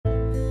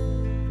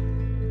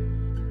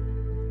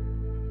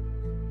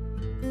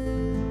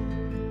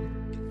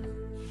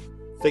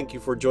Thank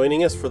you for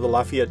joining us for the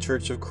Lafayette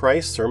Church of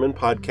Christ Sermon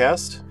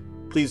Podcast.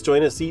 Please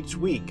join us each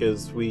week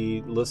as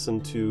we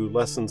listen to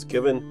lessons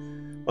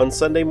given on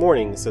Sunday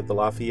mornings at the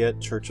Lafayette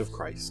Church of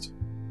Christ.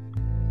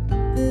 You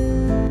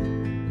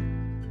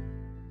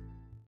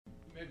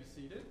may be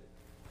seated.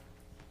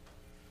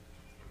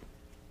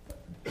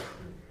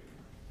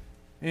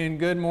 And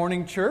good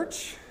morning,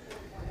 church.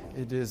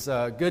 It is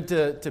good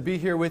to be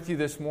here with you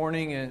this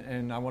morning,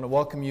 and I want to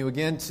welcome you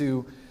again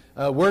to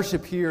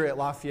worship here at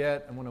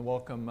Lafayette. I want to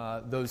welcome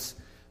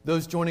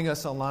those joining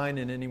us online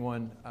and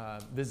anyone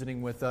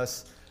visiting with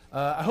us.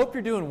 I hope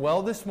you're doing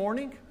well this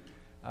morning.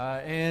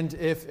 And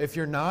if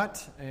you're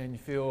not, and you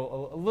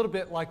feel a little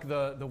bit like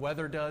the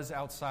weather does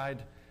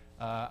outside,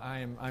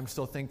 I'm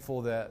still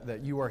thankful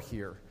that you are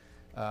here.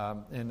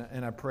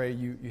 And I pray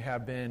you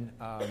have been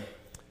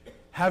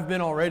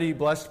already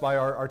blessed by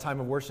our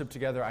time of worship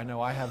together. I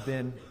know I have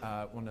been.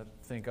 I want to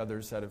thank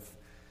others that have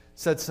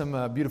said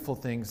some beautiful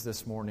things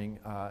this morning,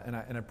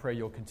 and I pray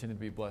you'll continue to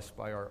be blessed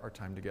by our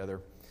time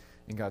together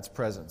in God's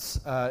presence.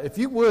 If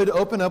you would,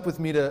 open up with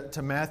me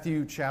to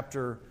Matthew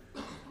chapter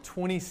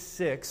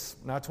 26,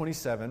 not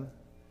 27,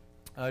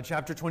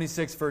 chapter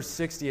 26, verse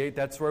 68.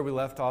 That's where we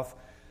left off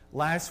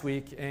last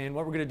week, and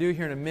what we're going to do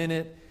here in a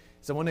minute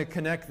is I want to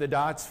connect the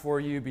dots for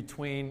you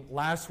between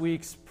last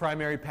week's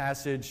primary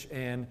passage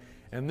and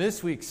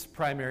this week's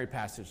primary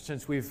passage,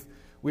 since we've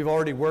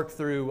already worked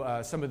through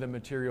some of the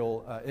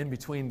material in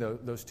between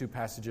those two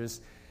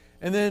passages.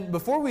 And then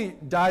before we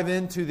dive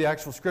into the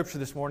actual scripture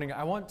this morning,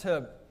 I want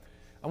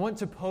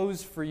to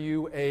pose for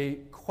you a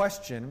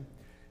question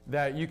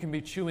that you can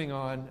be chewing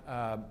on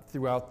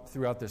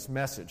throughout this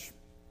message.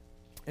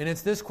 And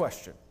it's this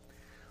question: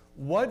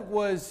 what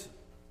was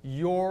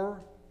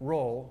your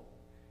role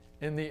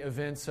in the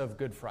events of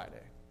Good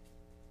Friday?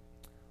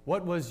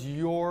 What was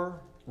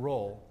your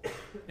role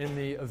in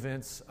the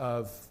events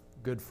of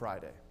Good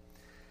Friday?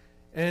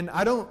 And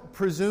I don't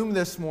presume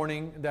this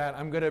morning that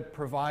I'm going to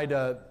provide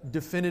a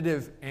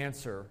definitive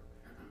answer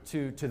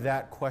to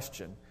that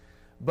question.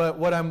 But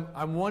what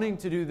I'm wanting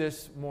to do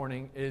this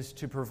morning is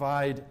to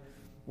provide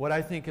what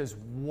I think is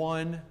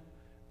one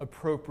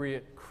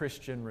appropriate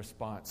Christian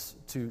response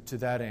to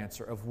that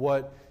answer of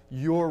what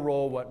your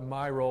role, what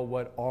my role,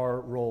 what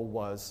our role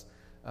was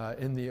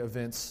in the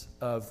events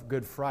of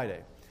Good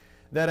Friday.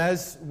 That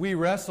as we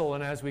wrestle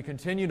and as we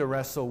continue to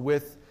wrestle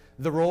with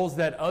the roles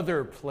that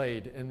other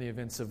played in the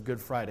events of Good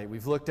Friday.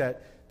 We've looked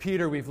at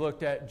Peter, we've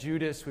looked at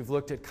Judas, we've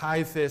looked at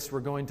Caiaphas, we're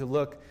going to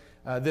look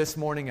this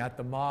morning at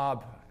the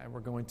mob, and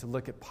we're going to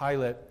look at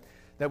Pilate.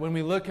 That when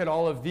we look at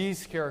all of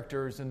these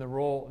characters and the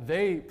role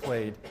they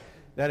played,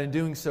 that in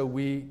doing so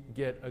we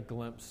get a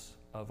glimpse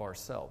of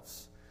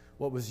ourselves.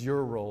 What was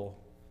your role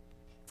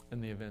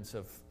in the events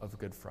of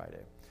Good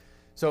Friday?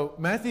 So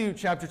Matthew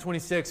chapter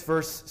 26,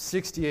 verse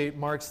 68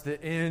 marks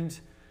the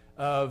end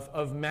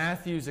of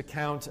Matthew's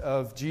account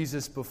of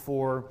Jesus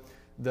before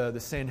the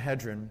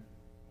Sanhedrin.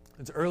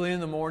 It's early in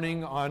the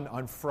morning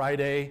on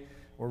Friday,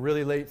 or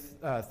really late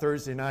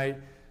Thursday night.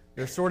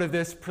 There's sort of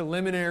this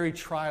preliminary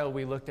trial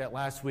we looked at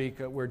last week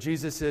where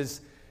Jesus is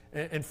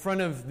in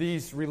front of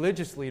these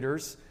religious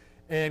leaders,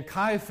 and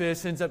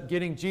Caiaphas ends up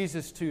getting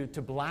Jesus to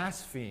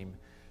blaspheme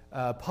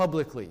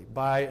publicly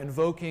by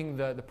invoking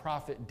the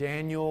prophet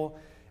Daniel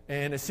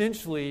and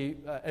essentially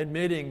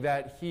admitting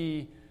that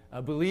he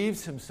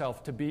believes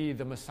himself to be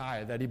the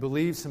Messiah, that he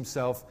believes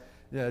himself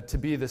to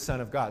be the Son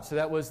of God. So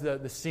that was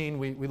the scene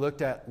we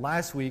looked at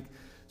last week.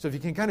 So if you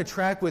can kind of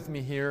track with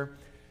me here,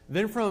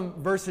 then from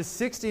verses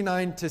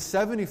 69 to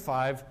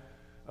 75,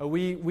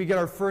 we get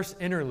our first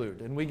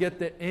interlude, and we get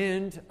the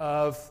end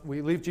of,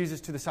 we leave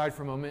Jesus to the side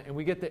for a moment, and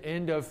we get the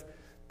end of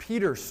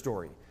Peter's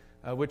story,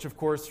 which of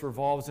course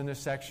revolves in this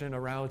section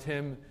around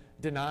him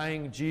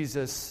denying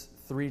Jesus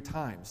 3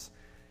 times.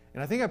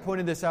 And I think I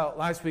pointed this out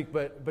last week,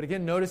 but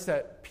again, notice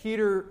that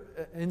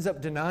Peter ends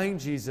up denying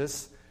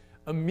Jesus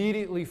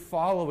immediately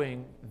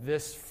following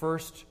this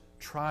first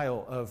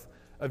trial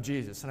of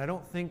Jesus. And I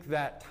don't think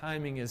that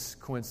timing is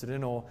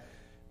coincidental.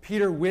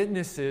 Peter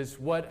witnesses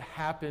what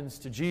happens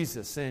to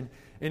Jesus, and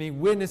he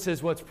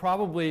witnesses what's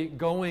probably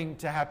going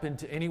to happen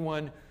to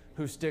anyone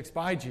who sticks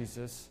by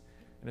Jesus.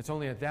 And it's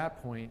only at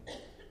that point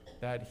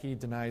that he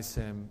denies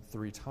him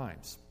 3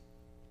 times.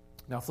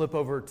 Now flip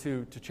over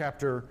to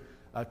chapter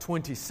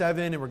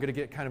 27, and we're going to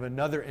get kind of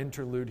another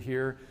interlude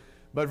here.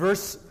 But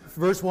verse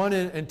 1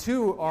 and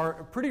 2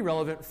 are pretty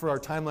relevant for our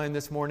timeline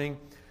this morning,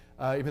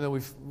 even though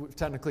we've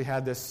technically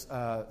had this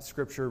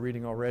scripture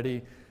reading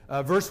already.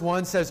 Verse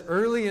 1 says,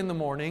 "Early in the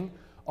morning,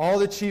 all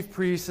the chief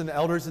priests and the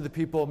elders of the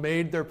people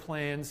made their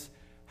plans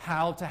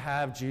how to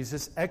have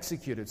Jesus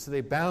executed. So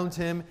they bound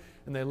him,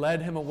 and they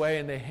led him away,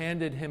 and they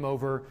handed him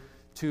over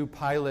to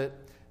Pilate,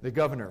 the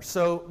governor."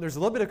 So there's a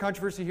little bit of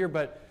controversy here,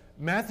 but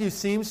Matthew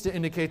seems to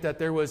indicate that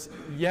there was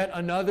yet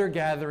another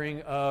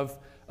gathering of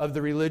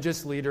the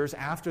religious leaders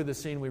after the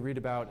scene we read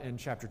about in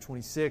chapter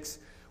 26,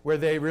 where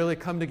they really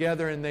come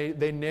together and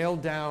they nail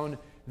down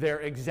their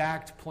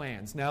exact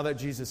plans. Now that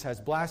Jesus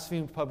has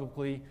blasphemed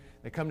publicly,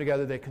 they come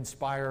together, they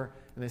conspire,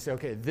 and they say,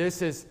 okay,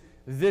 this is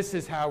this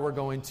is how we're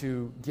going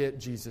to get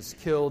Jesus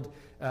killed.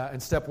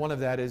 And step one of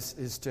that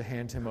is to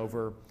hand him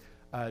over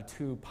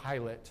to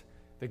Pilate,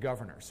 the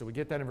governor. So we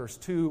get that in verse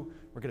 2.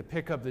 We're going to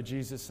pick up the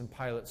Jesus and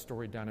Pilate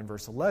story down in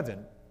verse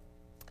 11.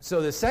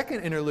 So the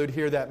second interlude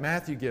here that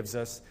Matthew gives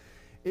us,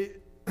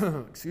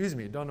 excuse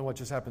me, don't know what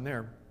just happened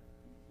there.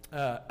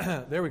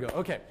 There we go.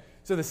 Okay.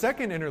 So the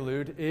second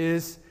interlude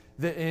is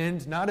the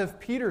end, not of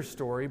Peter's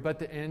story, but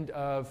the end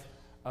of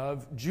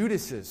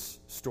Judas's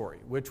story,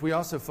 which we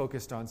also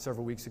focused on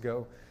several weeks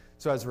ago.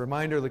 So as a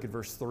reminder, look at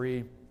verse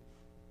 3.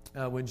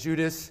 When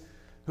Judas,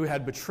 who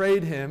had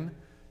betrayed him,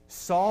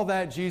 saw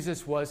that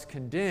Jesus was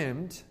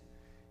condemned,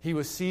 he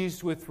was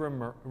seized with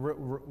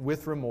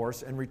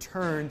remorse and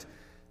returned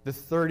the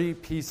 30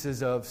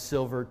 pieces of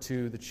silver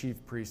to the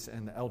chief priests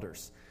and the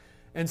elders.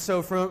 And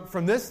so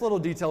from this little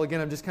detail,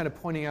 again, I'm just kind of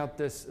pointing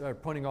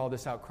all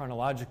this out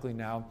chronologically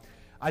now.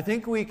 I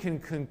think we can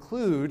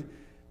conclude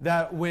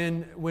that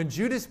when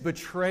Judas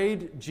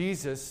betrayed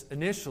Jesus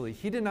initially,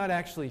 he did not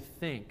actually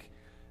think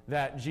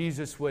that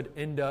Jesus would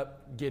end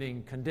up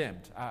getting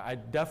condemned. I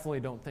definitely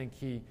don't think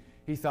he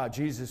thought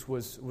Jesus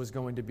was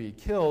going to be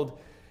killed.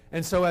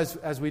 And so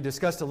as we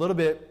discussed a little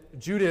bit,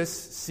 Judas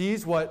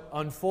sees what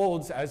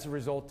unfolds as a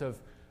result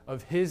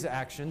of his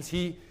actions.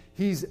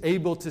 He's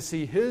able to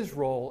see his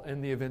role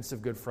in the events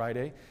of Good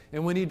Friday.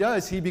 And when he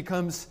does, he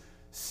becomes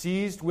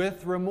seized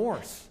with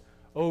remorse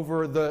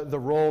over the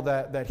role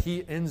that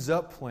he ends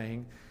up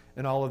playing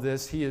in all of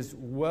this. He is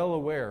well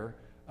aware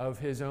of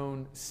his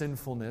own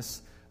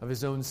sinfulness, of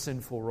his own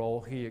sinful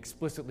role. He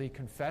explicitly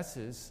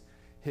confesses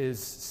his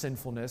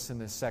sinfulness in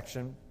this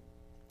section.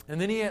 And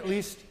then he at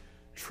least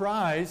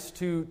tries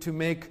to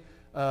make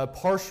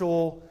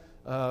partial,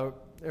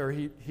 or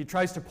he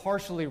tries to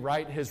partially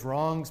right his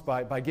wrongs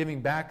by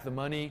giving back the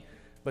money.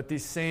 But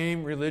these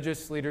same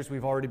religious leaders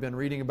we've already been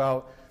reading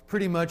about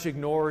pretty much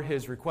ignore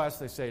his request.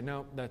 They say,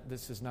 no,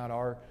 this is not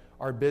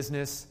our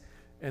business.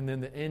 And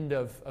then the end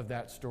of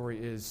that story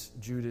is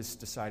Judas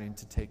deciding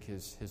to take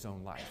his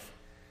own life.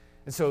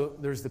 And so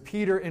there's the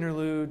Peter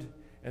interlude,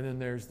 and then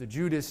there's the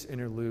Judas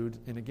interlude.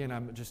 And again,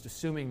 I'm just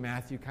assuming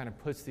Matthew kind of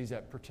puts these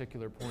at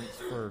particular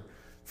points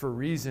for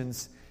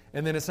reasons.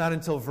 And then it's not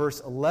until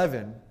verse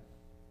 11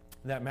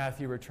 that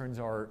Matthew returns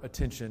our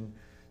attention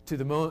to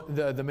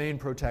the main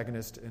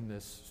protagonist in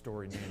this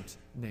story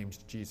named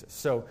Jesus.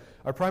 So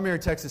our primary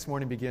text this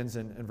morning begins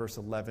in verse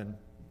 11.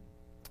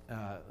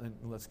 And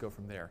let's go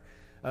from there.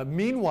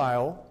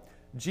 Meanwhile,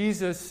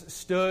 Jesus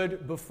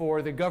stood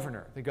before the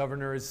governor. The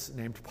governor is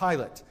named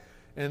Pilate.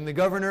 And the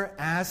governor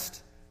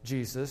asked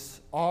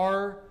Jesus,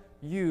 "Are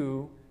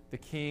you the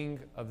king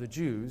of the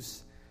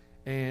Jews?"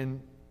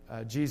 And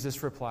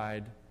Jesus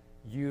replied,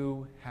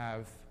 "You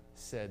have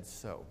said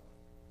so."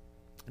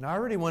 And I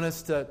already want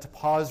us to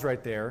pause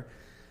right there,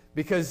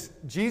 because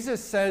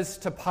Jesus says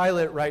to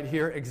Pilate right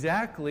here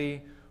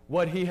exactly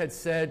what he had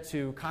said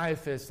to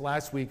Caiaphas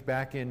last week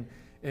back in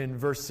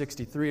verse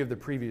 63 of the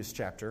previous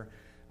chapter.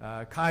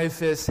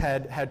 Caiaphas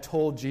had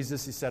told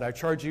Jesus, he said, "I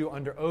charge you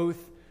under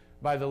oath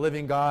by the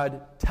living God,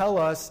 tell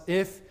us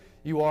if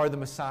you are the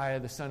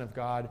Messiah, the Son of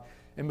God."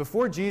 And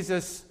before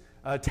Jesus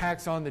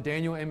tacks on the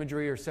Daniel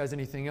imagery or says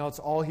anything else,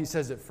 all he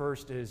says at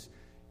first is,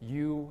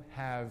 "You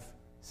have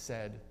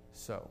said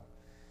so."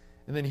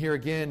 And then here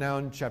again, now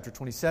in chapter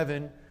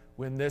 27,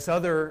 when this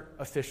other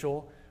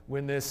official,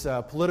 when this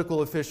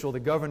political official, the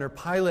governor,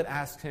 Pilate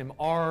asks him,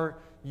 "Are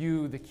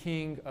you the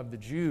king of the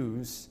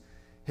Jews?"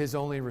 his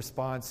only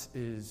response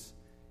is,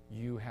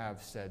 "You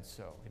have said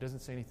so." He doesn't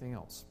say anything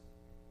else.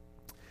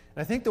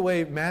 And I think the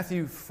way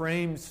Matthew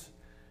frames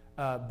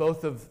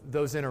both of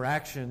those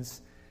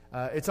interactions,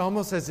 it's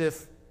almost as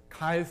if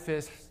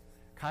Caiaphas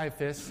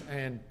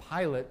and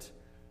Pilate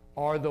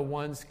are the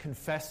ones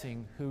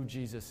confessing who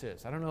Jesus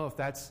is. I don't know if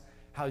that's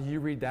how you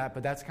read that,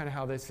 but that's kind of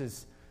how this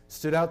has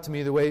stood out to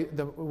me, the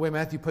way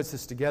Matthew puts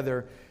this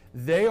together.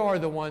 They are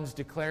the ones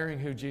declaring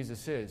who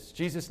Jesus is.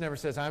 Jesus never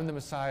says, "I'm the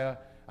Messiah,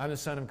 I'm the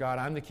Son of God,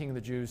 I'm the King of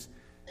the Jews."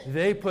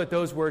 They put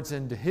those words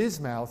into his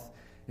mouth,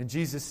 and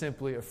Jesus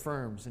simply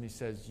affirms, and he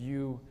says,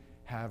 "You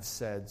have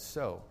said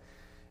so."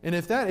 And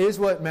if that is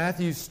what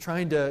Matthew's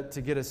trying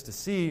to get us to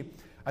see,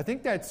 I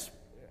think that's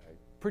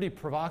pretty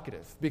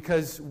provocative,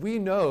 because we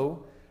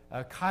know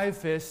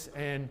Caiaphas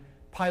and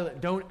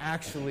Pilate don't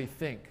actually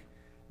think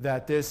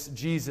that this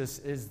Jesus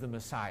is the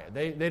Messiah.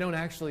 They don't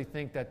actually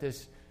think that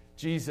this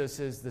Jesus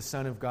is the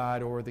Son of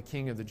God or the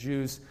King of the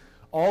Jews.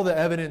 All the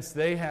evidence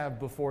they have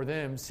before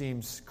them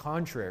seems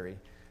contrary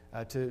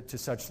to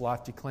such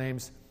lofty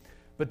claims.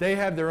 But they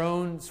have their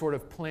own sort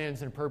of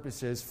plans and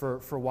purposes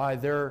for why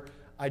they're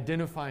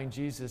identifying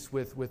Jesus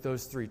with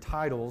those three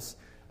titles.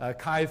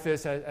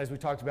 Caiaphas, as we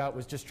talked about,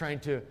 was just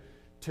trying to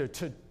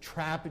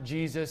trap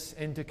Jesus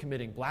into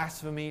committing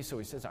blasphemy. So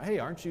he says, "Hey,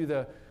 aren't you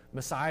the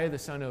Messiah, the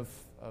Son of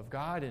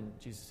God?" And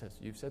Jesus says,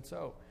 "You've said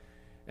so."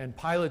 And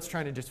Pilate's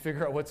trying to just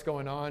figure out what's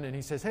going on. And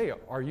he says, "Hey,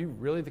 are you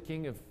really the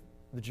king of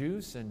the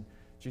Jews?" And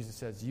Jesus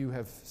says, "You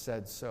have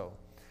said so."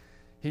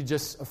 He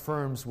just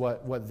affirms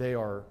what they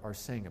are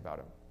saying about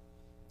him.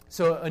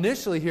 So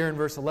initially here in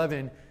verse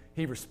 11,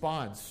 he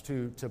responds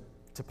to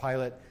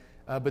Pilate.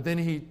 But then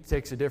he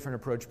takes a different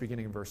approach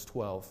beginning in verse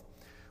 12.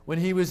 When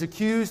he was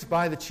accused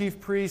by the chief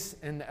priests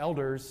and the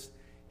elders,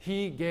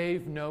 he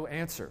gave no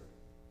answer.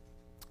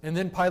 And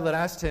then Pilate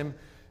asked him,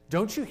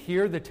 "Don't you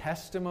hear the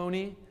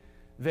testimony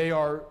they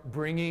are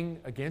bringing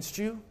against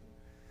you?"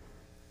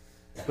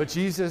 But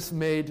Jesus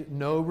made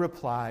no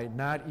reply,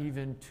 not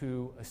even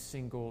to a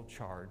single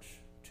charge,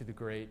 to the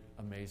great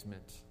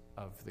amazement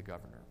of the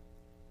governor.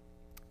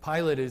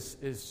 Pilate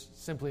is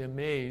simply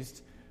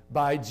amazed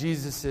by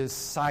Jesus'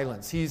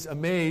 silence. He's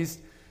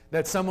amazed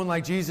that someone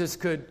like Jesus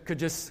could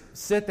just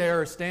sit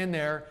there or stand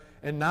there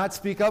and not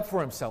speak up for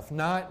himself,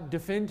 not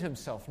defend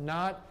himself,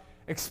 not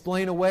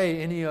explain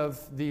away any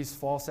of these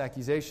false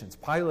accusations.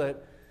 Pilate,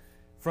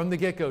 from the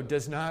get-go,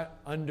 does not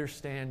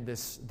understand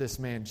this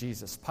man,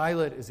 Jesus.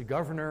 Pilate is a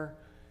governor,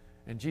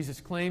 and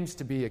Jesus claims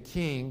to be a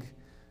king,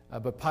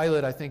 but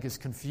Pilate, I think, is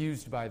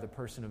confused by the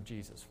person of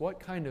Jesus. What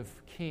kind of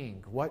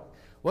king, what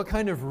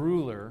kind of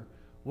ruler,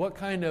 what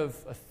kind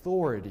of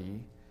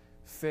authority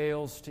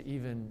fails to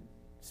even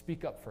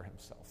speak up for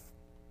himself?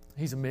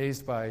 He's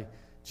amazed by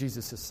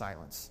Jesus'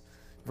 silence.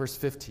 Verse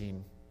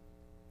 15.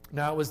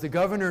 Now it was the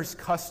governor's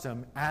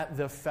custom at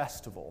the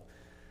festival.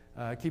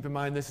 Keep in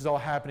mind, this is all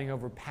happening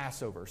over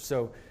Passover.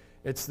 So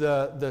it's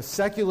the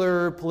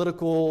secular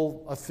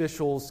political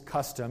officials'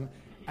 custom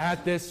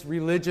at this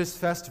religious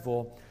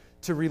festival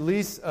to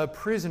release a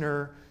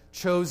prisoner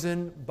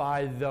chosen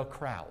by the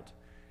crowd.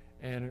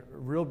 And a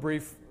real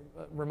brief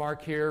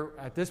remark here.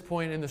 At this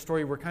point in the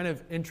story, we're kind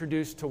of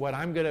introduced to what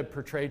I'm going to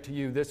portray to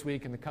you this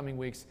week and the coming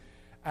weeks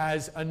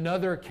as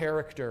another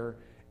character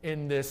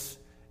in this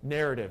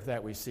narrative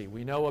that we see.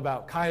 We know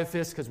about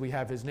Caiaphas because we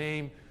have his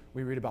name.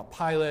 We read about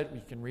Pilate.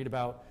 We can read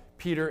about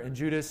Peter and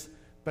Judas.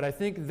 But I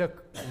think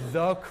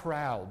the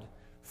crowd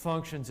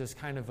functions as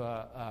kind of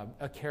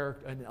a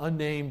character, an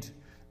unnamed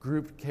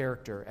group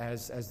character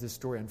as this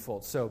story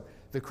unfolds. So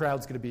the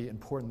crowd's going to be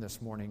important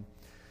this morning.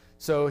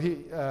 So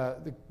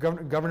the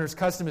governor's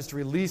custom is to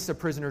release a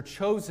prisoner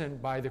chosen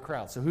by the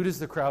crowd. So who does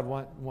the crowd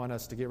want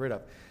us to get rid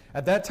of?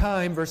 At that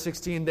time, verse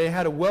 16, they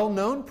had a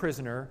well-known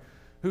prisoner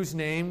whose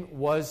name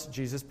was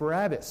Jesus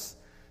Barabbas.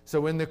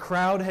 So when the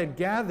crowd had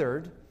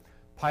gathered,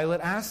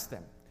 Pilate asked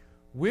them,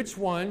 "Which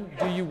one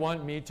do you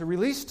want me to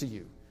release to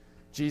you?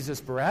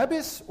 Jesus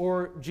Barabbas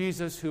or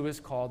Jesus who is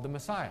called the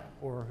Messiah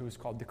or who is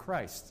called the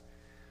Christ?"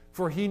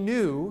 For he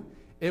knew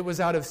it was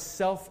out of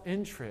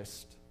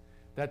self-interest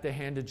that they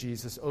handed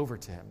Jesus over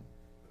to him.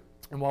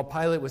 And while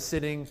Pilate was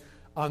sitting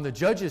on the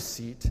judge's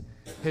seat,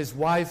 his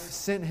wife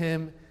sent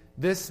him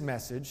this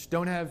message: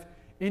 "Don't have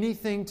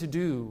anything to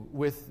do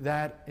with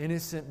that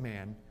innocent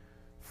man,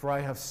 for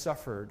I have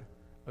suffered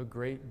a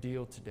great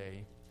deal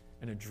today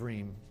in a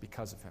dream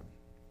because of him."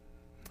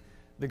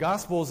 The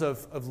Gospels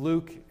of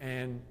Luke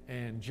and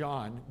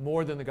John,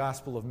 more than the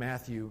Gospel of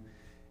Matthew,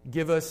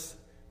 give us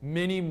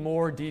many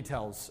more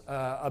details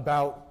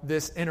about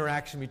this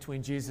interaction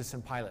between Jesus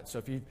and Pilate. So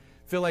if you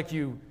feel like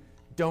you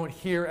don't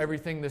hear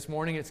everything this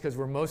morning, it's because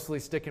we're mostly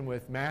sticking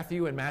with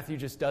Matthew, and Matthew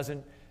just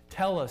doesn't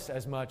tell us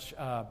as much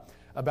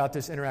about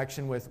this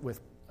interaction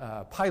with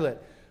Pilate.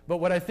 But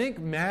what I think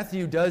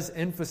Matthew does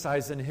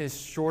emphasize in his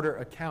shorter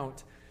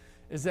account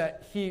is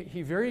that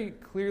he very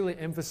clearly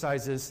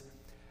emphasizes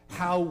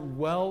how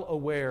well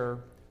aware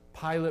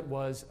Pilate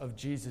was of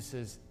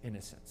Jesus'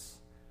 innocence.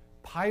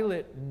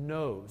 Pilate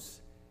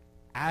knows,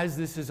 as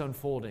this is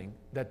unfolding,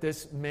 that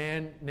this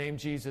man named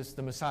Jesus,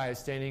 the Messiah,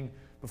 standing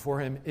before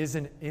him, is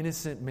an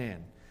innocent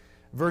man.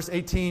 Verse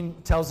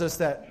 18 tells us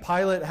that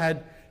Pilate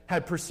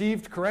had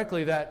perceived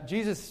correctly that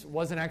Jesus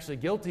wasn't actually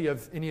guilty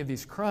of any of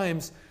these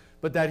crimes,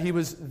 but that he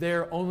was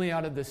there only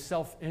out of the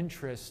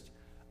self-interest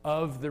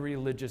of the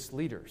religious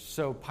leaders.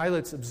 So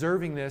Pilate's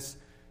observing this,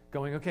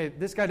 going, okay,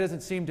 this guy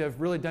doesn't seem to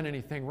have really done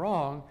anything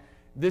wrong.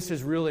 This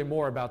is really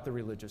more about the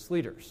religious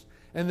leaders.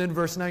 And then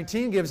verse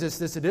 19 gives us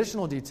this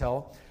additional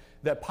detail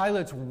that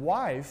Pilate's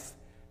wife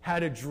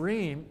had a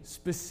dream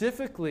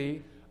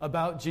specifically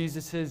about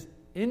Jesus'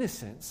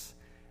 innocence,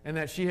 and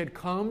that she had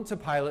come to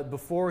Pilate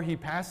before he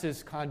passed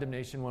his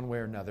condemnation one way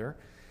or another,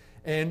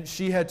 and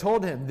she had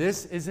told him,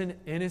 "This is an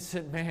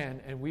innocent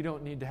man, and we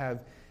don't need to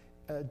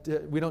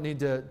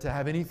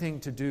have anything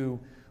to do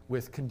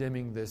with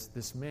condemning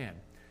this man."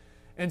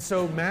 And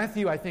so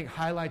Matthew, I think,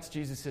 highlights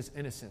Jesus'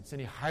 innocence, and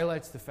he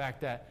highlights the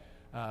fact that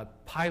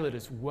Pilate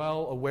is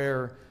well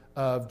aware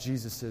of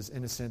Jesus'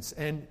 innocence,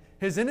 and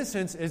his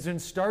innocence is in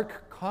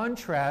stark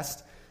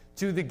contrast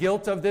to the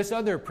guilt of this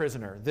other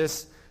prisoner,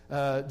 this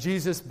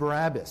Jesus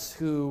Barabbas,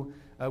 who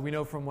we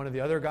know from one of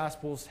the other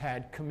Gospels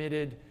had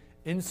committed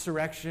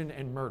insurrection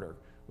and murder,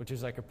 which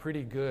is like a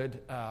pretty good,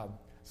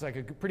 it's like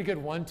a pretty good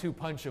 1-2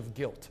 punch of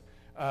guilt,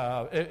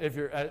 if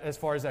you're as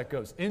far as that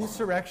goes.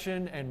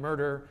 Insurrection and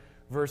murder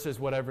versus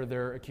whatever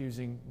they're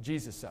accusing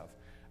Jesus of.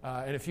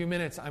 In a few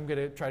minutes, I'm going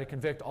to try to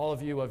convict all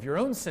of you of your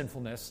own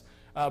sinfulness,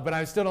 but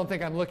I still don't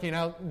think I'm looking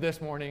out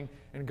this morning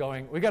and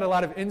going, we got a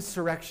lot of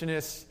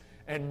insurrectionists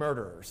and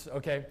murderers,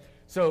 okay?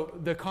 So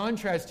the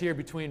contrast here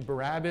between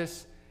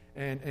Barabbas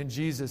and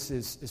Jesus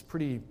is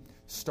pretty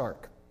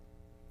stark.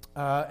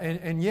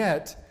 And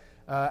yet,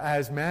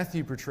 as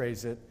Matthew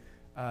portrays it,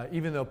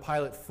 even though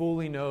Pilate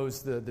fully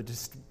knows the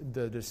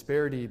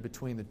disparity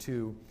between the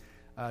two,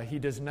 he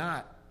does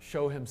not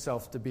show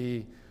himself to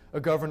be a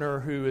governor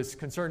who is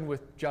concerned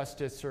with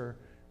justice or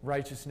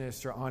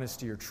righteousness or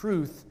honesty or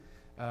truth,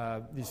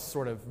 these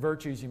sort of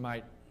virtues you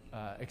might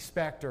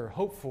expect or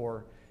hope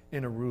for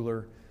in a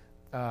ruler,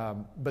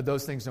 but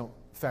those things don't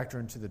factor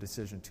into the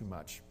decision too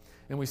much.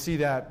 And we see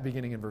that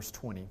beginning in verse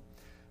 20.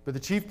 But the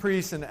chief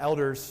priests and the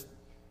elders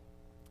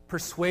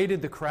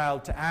persuaded the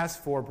crowd to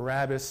ask for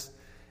Barabbas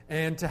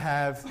and to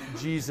have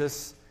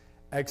Jesus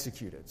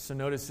executed. So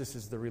notice this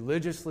is the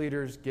religious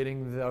leaders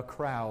getting the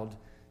crowd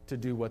to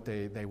do what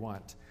they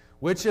want.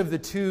 Which of the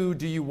two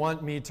do you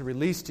want me to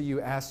release to you?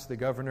 Asked the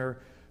governor.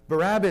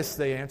 Barabbas,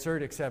 they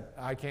answered, except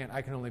I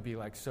can only be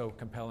like so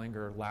compelling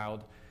or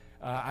loud.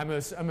 I'm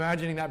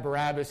imagining that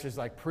Barabbas is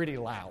like pretty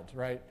loud,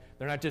 right?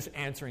 They're not just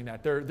answering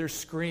that. They're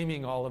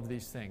screaming all of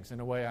these things. In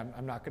a way,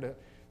 I'm not going to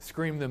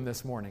scream them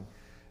this morning.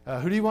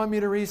 Who do you want me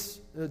to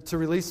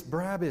release?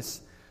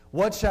 Barabbas.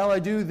 What shall I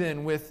do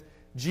then with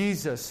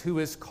Jesus, who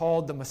is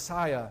called the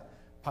Messiah?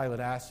 Pilate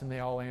asked, and they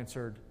all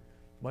answered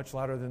much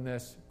louder than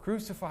this,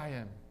 crucify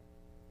him.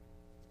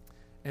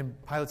 And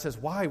Pilate says,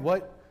 why?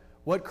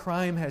 What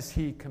crime has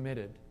he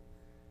committed?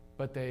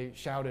 But they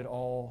shouted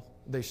all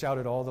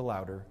the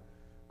louder,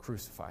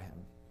 crucify him.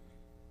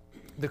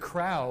 The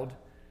crowd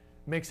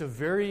makes a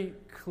very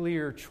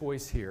clear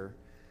choice here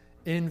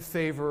in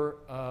favor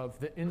of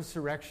the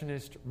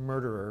insurrectionist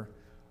murderer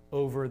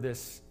over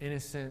this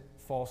innocent,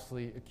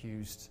 falsely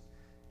accused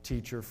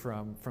teacher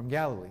from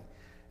Galilee.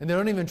 And they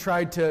don't even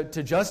try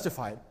to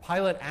justify it.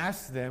 Pilate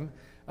asked them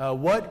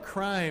what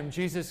crime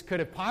Jesus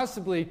could have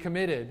possibly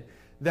committed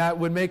that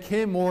would make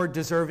him more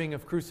deserving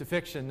of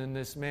crucifixion than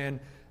this man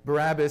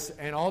Barabbas,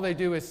 and all they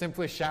do is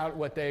simply shout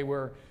what they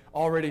were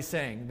already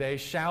saying. They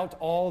shout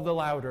all the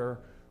louder,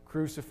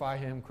 crucify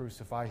him,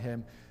 crucify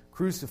him,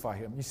 crucify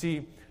him. You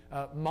see,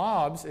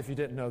 mobs, if you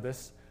didn't know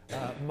this,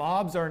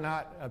 mobs are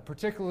not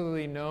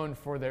particularly known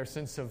for their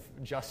sense of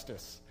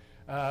justice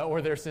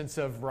or their sense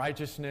of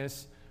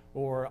righteousness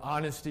or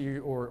honesty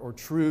or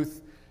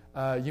truth.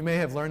 You may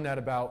have learned that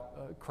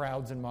about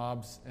crowds and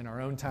mobs in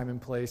our own time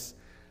and place.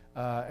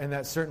 And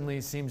that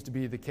certainly seems to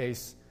be the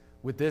case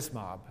with this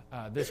mob,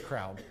 this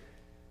crowd.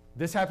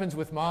 This happens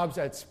with mobs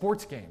at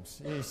sports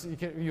games.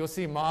 You'll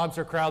see mobs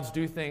or crowds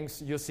do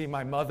things. You'll see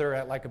my mother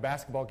at like a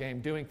basketball game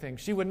doing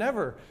things she would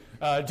never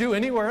do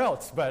anywhere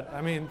else. But,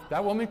 I mean,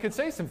 that woman could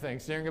say some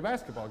things during a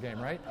basketball game,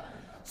 right?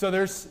 So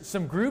there's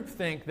some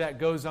groupthink that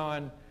goes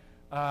on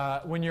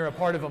when you're a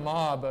part of a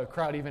mob, a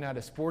crowd even at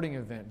a sporting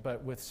event.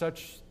 But with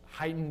such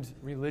heightened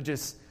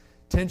religious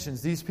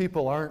tensions, these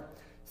people aren't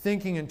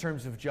thinking in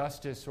terms of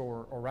justice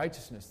or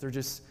righteousness. They're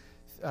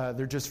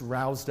just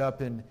roused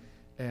up and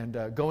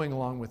going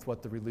along with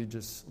what the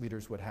religious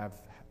leaders would have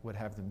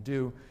them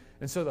do.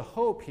 And so the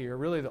hope here,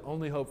 really the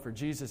only hope for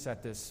Jesus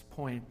at this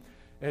point,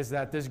 is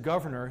that this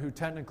governor, who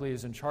technically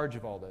is in charge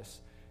of all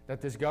this,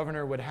 that this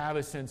governor would have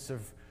a sense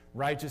of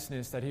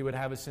righteousness, that he would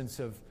have a sense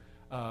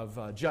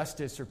of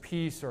justice or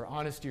peace or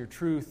honesty or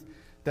truth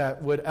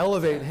that would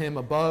elevate him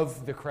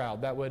above the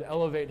crowd, that would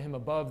elevate him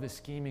above the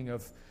scheming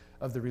of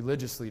the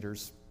religious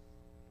leaders.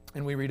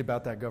 And we read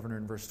about that governor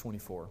in verse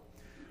 24.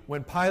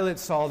 When Pilate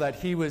saw that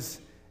he was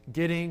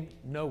getting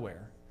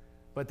nowhere,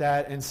 but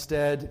that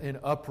instead an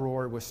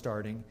uproar was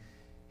starting,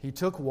 he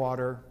took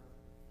water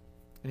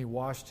and he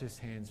washed his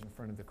hands in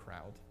front of the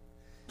crowd.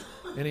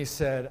 And he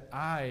said,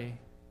 I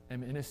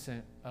am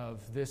innocent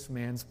of this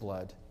man's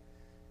blood.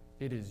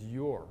 It is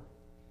your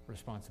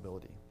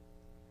responsibility.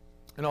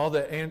 And all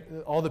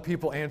the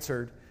people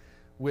answered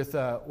with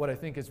what I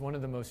think is one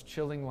of the most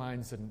chilling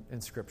lines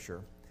in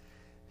Scripture.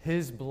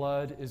 His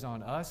blood is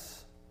on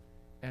us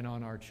and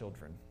on our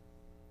children.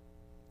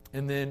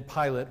 And then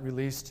Pilate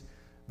released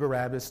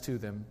Barabbas to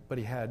them, but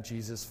he had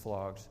Jesus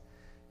flogged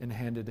and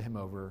handed him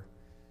over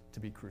to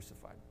be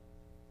crucified.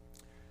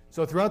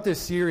 So throughout this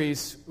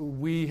series,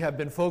 we have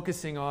been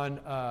focusing on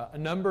a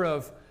number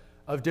of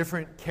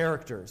different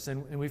characters,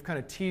 and we've kind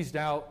of teased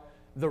out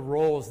the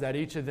roles that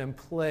each of them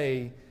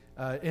play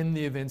in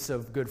the events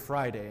of Good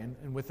Friday.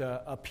 And with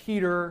a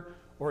Peter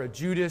or a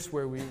Judas,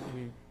 where we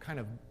kind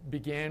of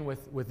began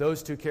with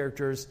those two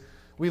characters,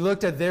 we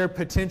looked at their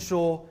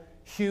potential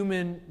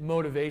human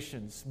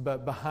motivations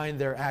but behind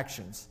their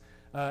actions.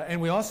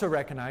 And we also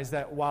recognized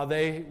that while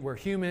they were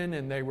human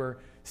and they were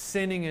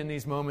sinning in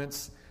these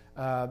moments,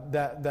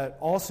 that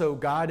also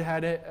God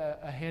had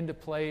a hand to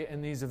play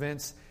in these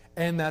events,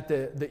 and that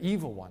the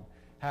evil one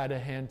had a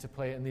hand to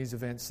play in these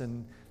events.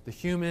 And the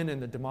human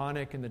and the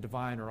demonic and the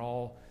divine are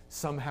all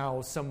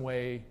somehow, some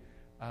way,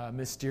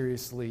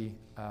 mysteriously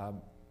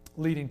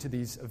leading to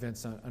these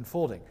events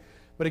unfolding.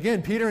 But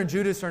again, Peter and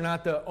Judas are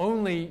not the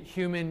only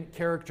human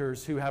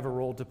characters who have a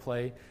role to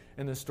play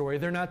in the story.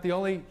 They're not the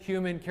only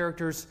human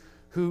characters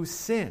who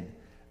sin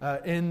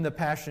in the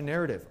Passion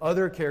narrative.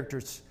 Other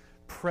characters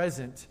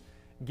present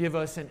give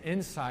us an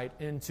insight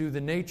into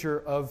the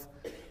nature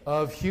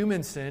of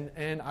human sin,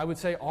 and I would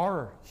say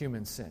our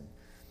human sin.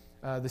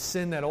 The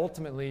sin that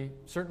ultimately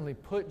certainly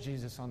put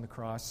Jesus on the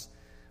cross,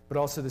 but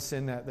also the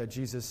sin that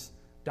Jesus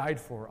died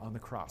for on the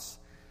cross.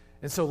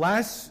 And so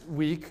last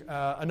week,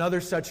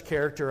 another such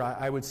character,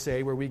 I would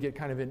say, where we get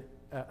kind of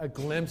a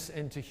glimpse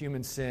into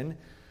human sin,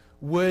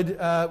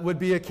 would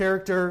be a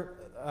character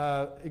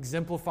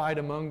exemplified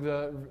among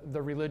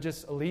the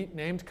religious elite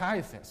named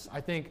Caiaphas.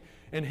 I think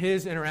in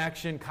his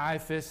interaction,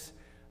 Caiaphas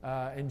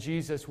and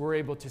Jesus were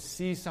able to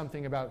see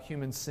something about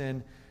human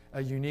sin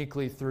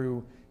uniquely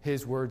through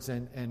his words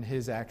and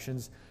his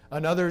actions.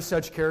 Another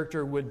such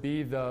character would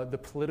be the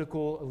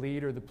political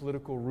elite or the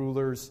political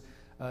rulers,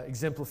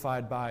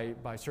 exemplified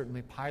by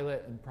certainly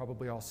Pilate and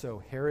probably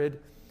also Herod.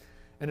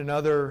 And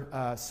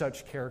another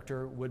such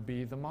character would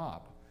be the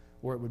mob,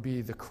 or it would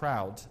be the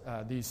crowd.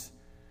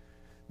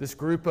 This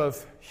group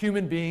of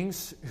human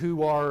beings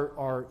who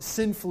are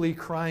sinfully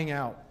crying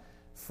out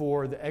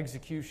for the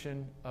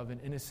execution of an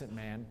innocent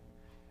man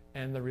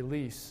and the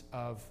release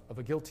of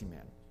a guilty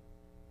man.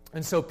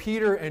 And so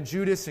Peter and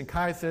Judas and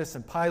Caiaphas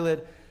and Pilate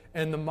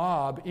and the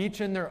mob, each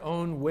in their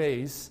own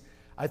ways,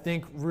 I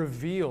think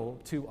reveal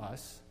to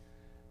us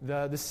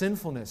the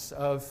sinfulness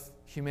of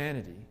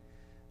humanity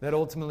that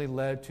ultimately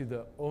led to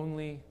the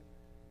only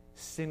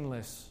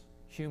sinless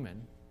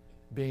human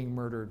being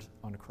murdered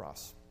on a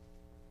cross.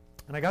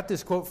 And I got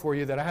this quote for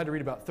you that I had to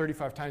read about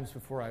 35 times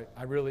before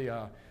I really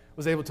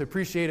was able to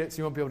appreciate it, so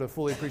you won't be able to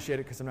fully appreciate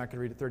it because I'm not going to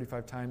read it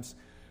 35 times.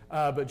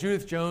 But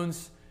Judith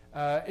Jones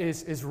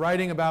is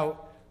writing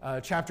about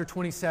chapter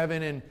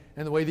 27 and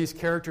the way these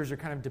characters are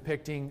kind of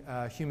depicting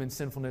human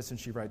sinfulness, and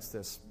she writes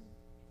this.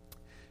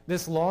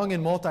 This long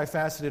and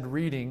multifaceted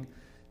reading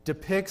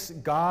depicts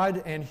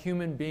God and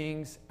human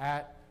beings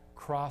at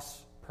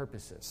cross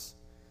purposes,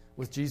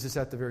 with Jesus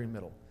at the very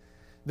middle.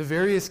 The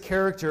various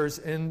characters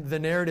in the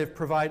narrative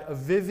provide a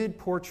vivid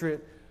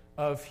portrait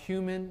of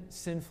human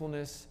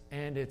sinfulness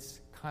and its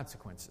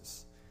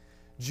consequences.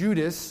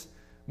 Judas,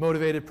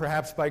 motivated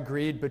perhaps by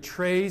greed,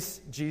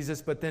 betrays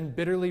Jesus, but then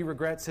bitterly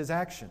regrets his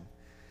action.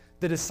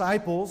 The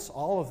disciples,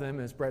 all of them,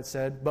 as Brett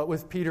said, but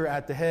with Peter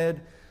at the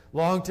head,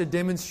 long to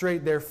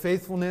demonstrate their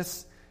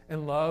faithfulness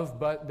and love,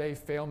 but they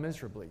fail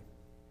miserably.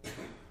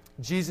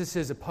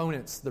 Jesus'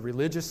 opponents, the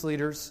religious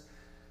leaders,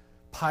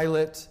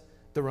 Pilate,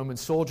 the Roman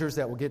soldiers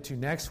that we'll get to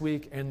next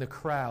week, and the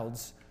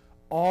crowds,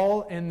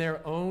 all in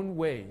their own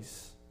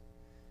ways,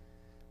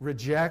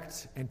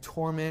 reject and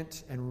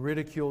torment and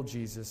ridicule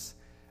Jesus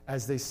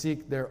as they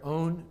seek their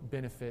own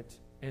benefit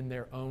in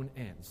their own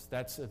ends.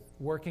 That's a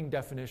working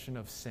definition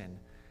of sin,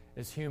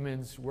 as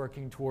humans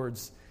working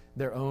towards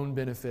their own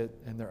benefit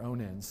and their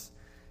own ends.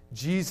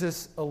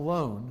 Jesus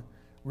alone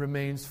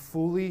remains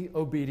fully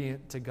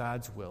obedient to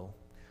God's will,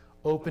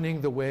 opening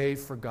the way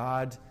for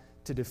God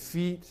to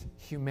defeat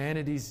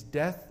humanity's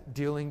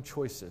death-dealing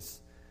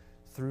choices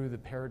through the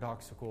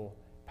paradoxical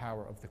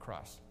power of the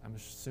cross. I'm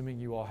assuming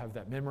you all have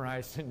that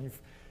memorized and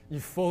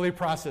you've fully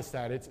processed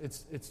that.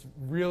 It's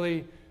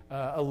really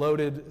a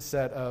loaded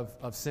set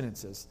of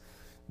sentences.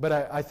 But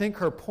I think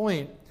her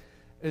point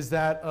is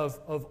that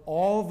of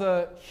all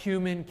the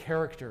human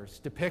characters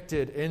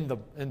depicted in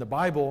the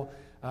Bible,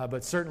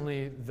 but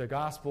certainly the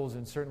Gospels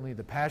and certainly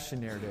the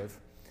Passion narrative,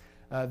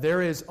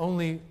 there is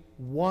only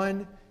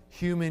one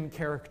human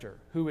character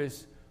who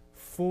is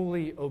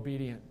fully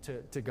obedient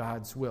to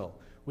God's will.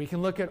 We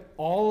can look at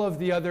all of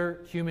the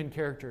other human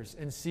characters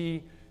and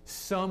see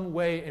some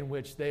way in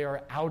which they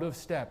are out of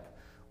step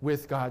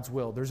with God's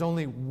will. There's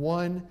only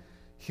one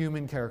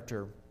human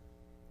character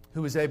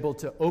who is able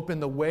to open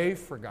the way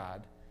for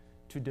God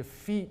to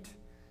defeat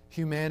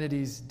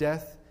humanity's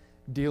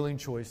death-dealing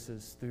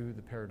choices through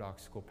the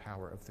paradoxical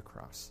power of the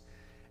cross.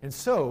 And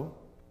so,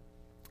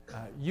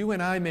 you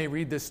and I may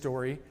read this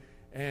story,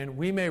 and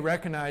we may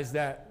recognize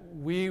that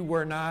we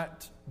were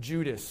not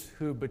Judas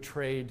who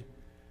betrayed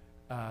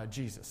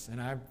Jesus.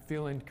 And I'm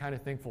feeling kind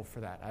of thankful for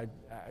that. I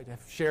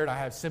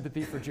have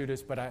sympathy for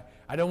Judas, but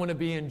I don't want to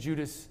be in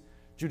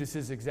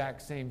Judas's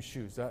exact same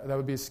shoes. That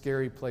would be a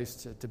scary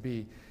place to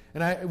be.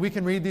 And we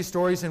can read these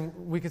stories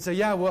and we can say,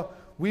 yeah, well,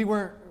 we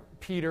weren't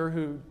Peter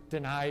who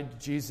denied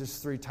Jesus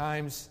 3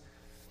 times.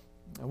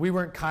 We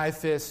weren't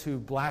Caiaphas who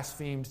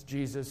blasphemed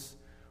Jesus.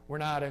 We're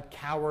not a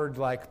coward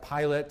like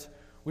Pilate.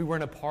 We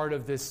weren't a part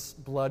of this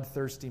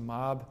bloodthirsty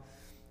mob.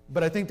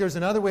 But I think there's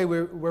another way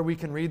where we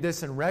can read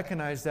this and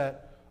recognize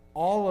that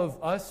all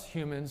of us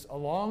humans,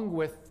 along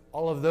with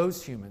all of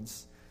those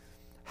humans,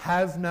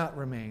 have not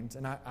remained,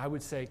 and I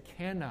would say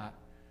cannot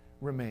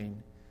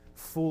remain,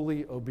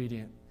 fully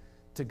obedient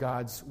to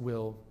God's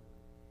will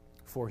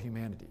for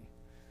humanity.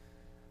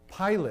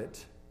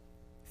 Pilate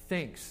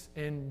thinks,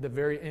 in the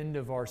very end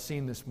of our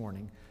scene this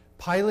morning,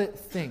 Pilate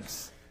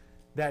thinks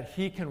that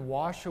he can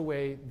wash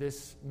away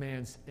this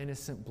man's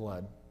innocent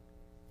blood,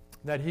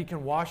 that he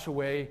can wash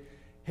away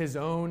his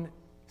own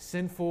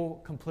sinful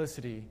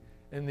complicity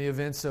in the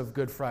events of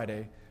Good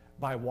Friday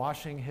by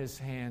washing his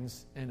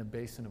hands in a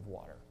basin of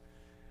water.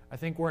 I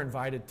think we're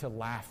invited to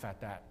laugh at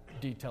that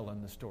detail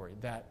in the story,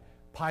 that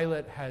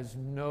Pilate has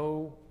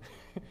no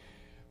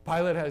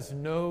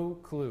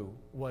clue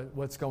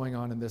what's going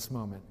on in this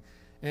moment.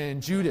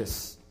 And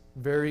Judas,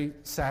 very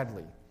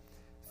sadly,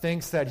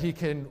 thinks that he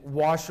can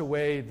wash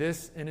away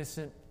this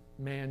innocent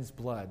man's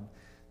blood,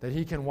 that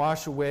he can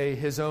wash away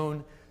his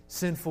own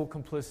sinful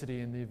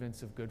complicity in the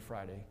events of Good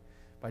Friday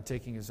by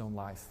taking his own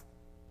life.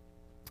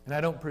 And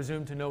I don't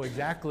presume to know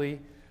exactly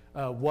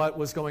what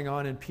was going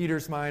on in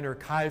Peter's mind or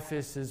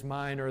Caiaphas'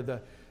 mind or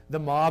the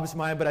mob's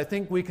mind, but I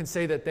think we can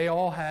say that they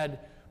all had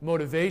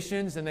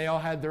motivations and they all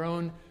had their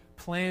own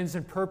plans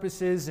and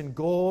purposes and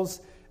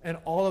goals, and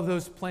all of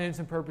those plans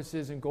and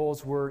purposes and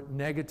goals were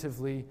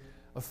negatively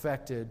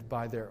affected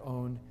by their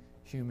own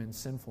human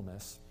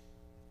sinfulness.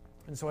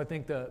 And so I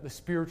think the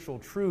spiritual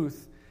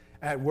truth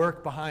at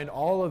work behind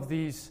all of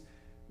these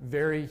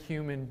very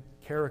human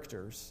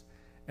characters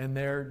and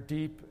their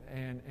deep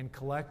and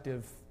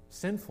collective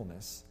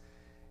sinfulness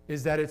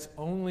is that it's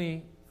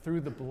only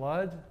through the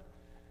blood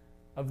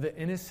of the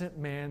innocent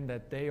man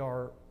that they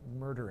are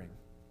murdering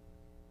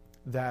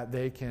that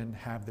they can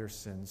have their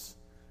sins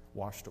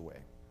washed away.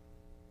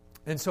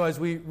 And so as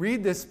we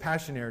read this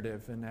passion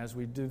narrative, and as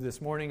we do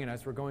this morning, and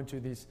as we're going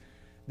through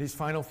these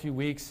final few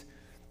weeks,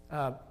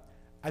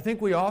 I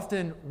think we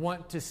often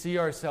want to see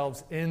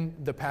ourselves in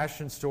the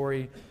passion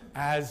story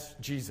as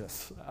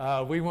Jesus.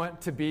 We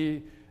want to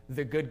be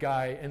the good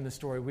guy in the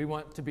story. We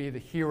want to be the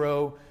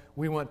hero.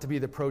 We want to be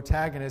the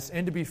protagonist.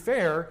 And to be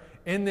fair,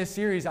 in this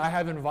series, I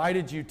have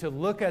invited you to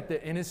look at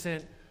the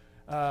innocent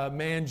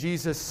man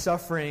Jesus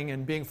suffering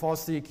and being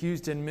falsely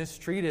accused and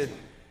mistreated.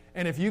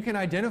 And if you can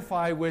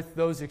identify with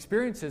those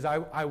experiences,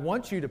 I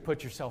want you to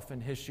put yourself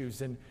in his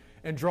shoes and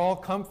draw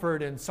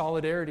comfort and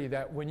solidarity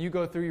that when you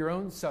go through your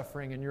own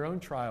suffering and your own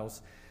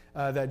trials,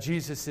 that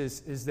Jesus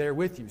is there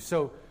with you.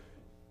 So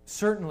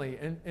certainly,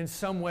 in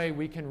some way,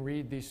 we can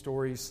read these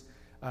stories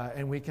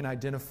and we can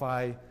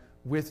identify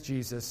with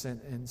Jesus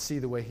and see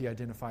the way he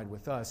identified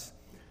with us.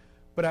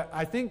 But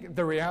I think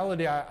the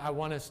reality I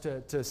want us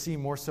to see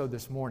more so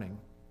this morning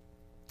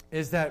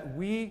is that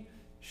we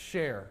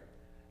share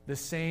the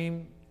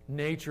same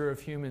nature of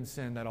human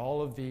sin that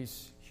all of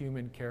these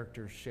human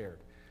characters shared.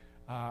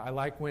 I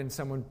like when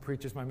someone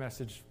preaches my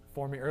message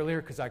for me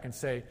earlier because I can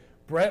say,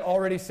 Brett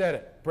already said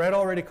it. Brett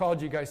already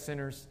called you guys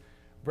sinners.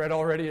 Brett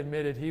already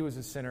admitted he was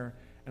a sinner,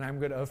 and I'm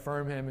going to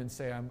affirm him and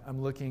say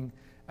I'm looking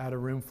at a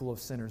room full of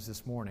sinners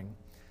this morning.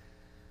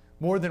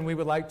 More than we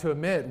would like to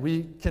admit,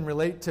 we can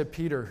relate to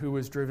Peter, who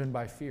was driven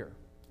by fear.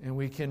 And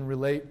we can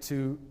relate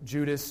to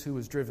Judas, who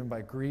was driven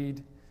by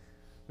greed.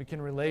 We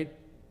can relate,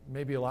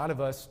 maybe a lot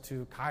of us,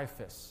 to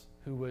Caiaphas,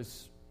 who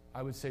was,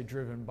 I would say,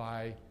 driven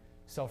by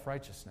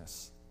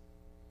self-righteousness.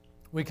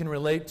 We can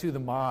relate to the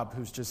mob,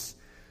 who's just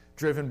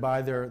driven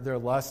by their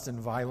lust and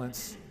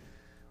violence.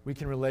 We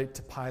can relate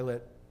to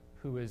Pilate,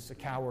 who is a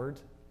coward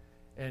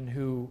and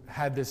who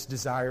had this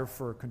desire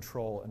for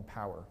control and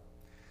power.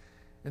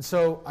 And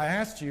so I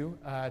asked you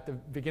at the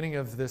beginning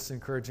of this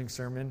encouraging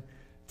sermon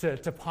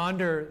to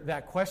ponder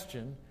that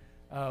question.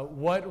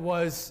 What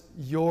was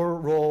your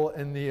role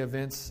in the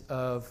events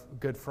of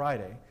Good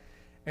Friday?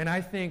 And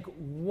I think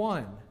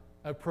one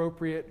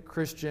appropriate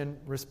Christian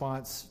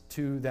response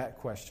to that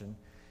question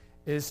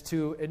is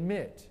to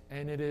admit,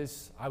 and it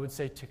is, I would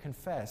say, to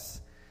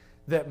confess,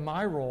 that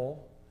my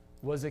role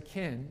was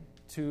akin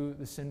to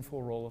the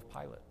sinful role of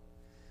Pilate.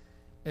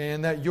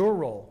 And that your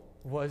role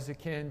was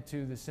akin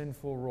to the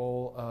sinful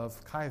role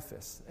of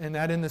Caiaphas. And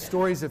that in the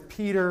stories of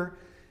Peter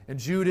and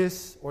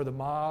Judas or the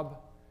mob,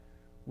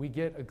 we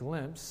get a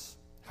glimpse,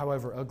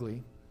 however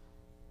ugly,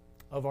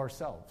 of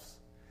ourselves.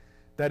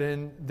 That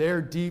in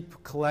their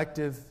deep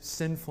collective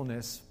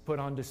sinfulness put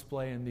on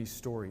display in these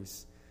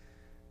stories,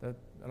 that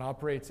it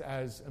operates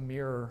as a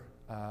mirror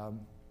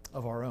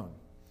of our own.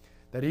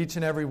 That each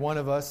and every one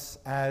of us,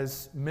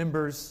 as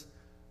members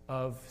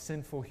of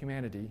sinful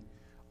humanity,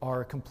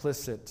 are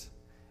complicit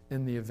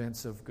in the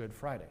events of Good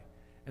Friday.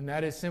 And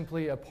that is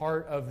simply a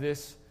part of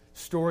this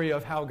story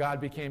of how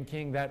God became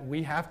king that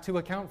we have to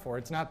account for.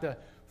 It's not the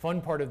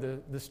fun part of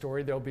the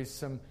story. There'll be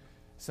some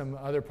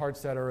other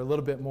parts that are a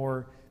little bit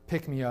more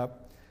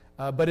pick-me-up.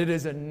 But it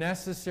is a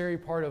necessary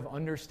part of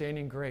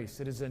understanding grace.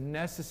 It is a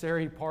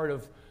necessary part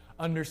of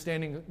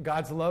understanding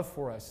God's love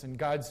for us and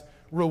God's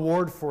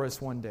reward for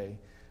us one day.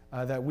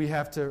 That we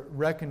have to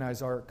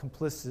recognize our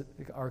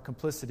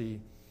complicity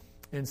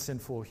in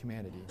sinful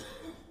humanity.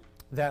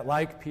 That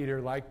like Peter,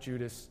 like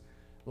Judas,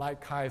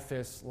 like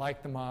Caiaphas,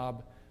 like the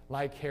mob,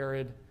 like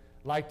Herod,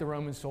 like the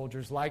Roman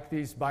soldiers, like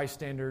these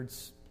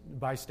bystanders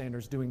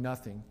doing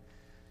nothing,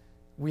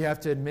 we have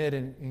to admit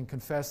and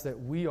confess that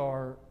we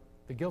are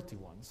the guilty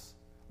ones,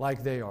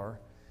 like they are,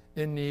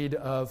 in need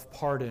of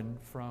pardon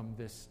from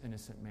this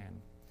innocent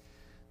man.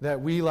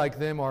 That we, like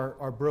them,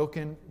 are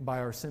broken by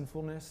our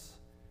sinfulness,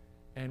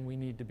 and we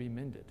need to be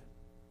mended.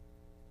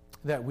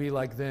 That we,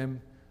 like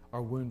them,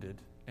 are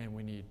wounded, and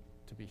we need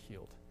to be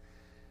healed.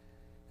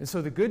 And so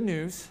the good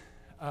news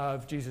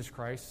of Jesus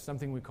Christ,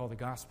 something we call the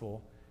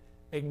gospel,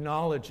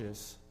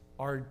 acknowledges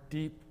our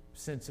deep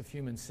sense of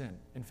human sin.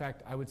 In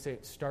fact, I would say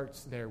it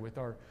starts there with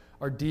our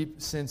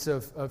deep sense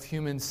of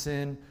human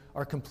sin,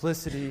 our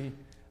complicity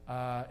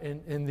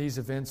in these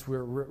events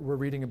we're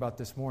reading about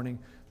this morning.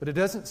 But it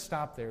doesn't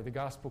stop there. The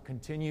gospel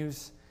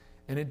continues,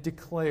 and it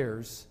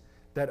declares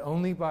that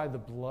only by the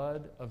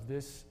blood of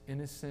this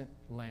innocent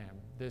lamb,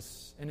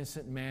 this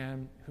innocent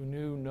man who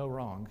knew no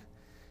wrong,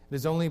 it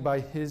is only by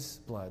his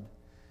blood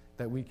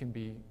that we can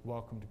be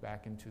welcomed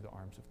back into the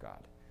arms of God.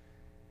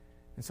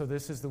 And so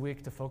this is the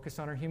week to focus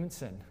on our human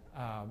sin.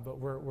 But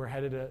we're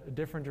headed a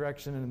different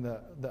direction in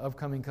the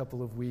upcoming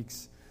couple of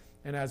weeks.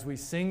 And as we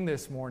sing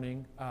this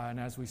morning, and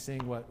as we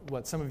sing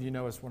what some of you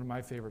know is one of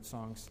my favorite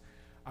songs,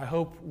 I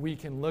hope we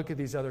can look at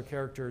these other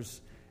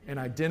characters and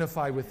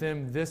identify with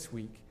them this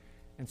week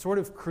and sort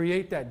of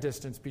create that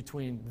distance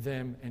between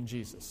them and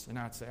Jesus. And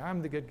not say,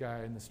 I'm the good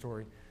guy in the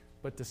story,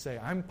 but to say,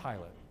 I'm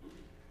Pilate,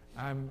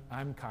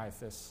 I'm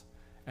Caiaphas,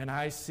 and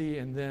I see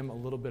in them a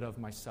little bit of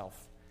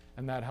myself.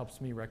 And that helps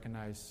me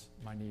recognize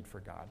my need for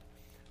God.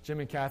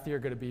 Jim and Kathy are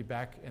going to be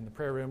back in the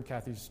prayer room.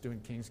 Kathy's doing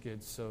King's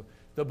Kids, so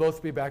they'll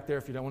both be back there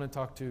if you don't want to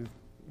talk to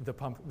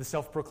the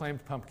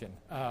self-proclaimed pumpkin.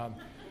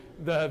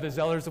 The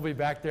Zellers will be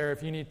back there.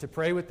 If you need to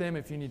pray with them,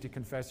 if you need to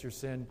confess your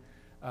sin,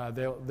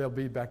 they'll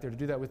be back there to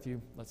do that with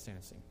you. Let's stand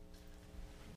and sing.